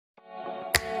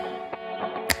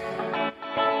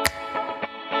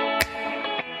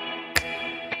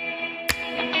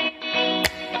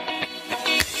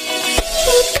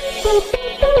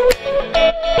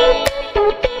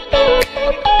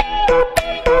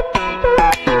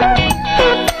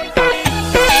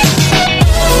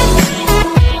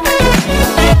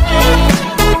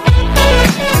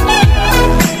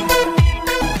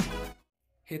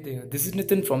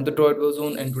Nitin from the Droid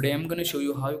Zone, and today I'm going to show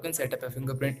you how you can set up a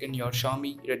fingerprint in your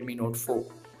Xiaomi Redmi Note 4.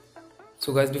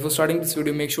 So guys, before starting this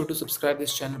video, make sure to subscribe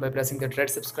this channel by pressing that red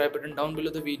subscribe button down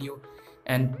below the video,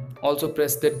 and also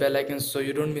press that bell icon so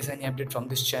you don't miss any update from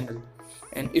this channel.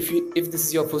 And if this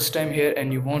is your first time here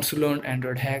and you want to learn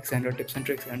Android hacks, Android tips and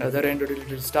tricks and other Android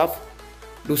related stuff,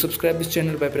 do subscribe this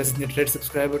channel by pressing that red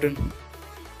subscribe button,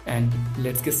 and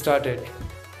let's get started.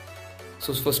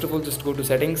 So first of all, just go to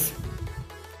settings.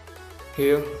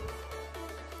 Here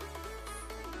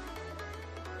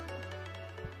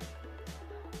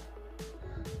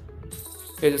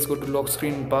just go to lock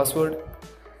screen and password,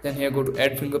 then here go to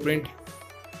add fingerprint.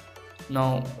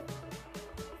 Now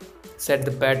set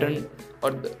the pattern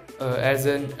or as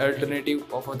an alternative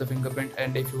of the fingerprint,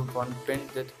 and if you want pin,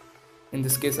 that in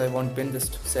this case I want pin,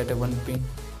 just set a one pin,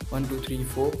 1 2 3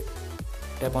 4,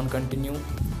 tap on continue,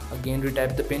 again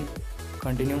retype the pin,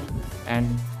 continue,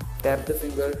 and tap the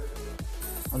finger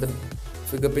on the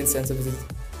fingerprint sensor which is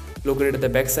located at the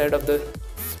back side of the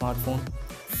smartphone.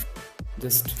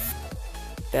 Just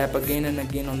tap again and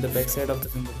again on the back side of the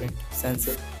fingerprint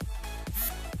sensor,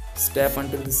 tap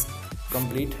until this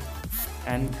complete,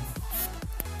 and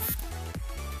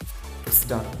it's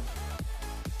done.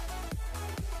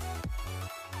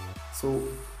 So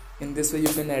in this way you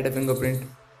can add a fingerprint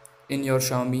in your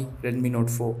Xiaomi Redmi Note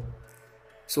 4.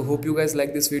 So hope you guys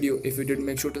like this video. If you did,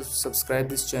 make sure to subscribe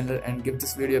this channel and give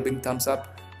this video a big thumbs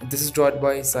up. This is Droid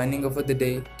Boy signing off for the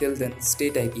day. Till then, stay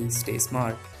techy, stay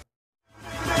smart.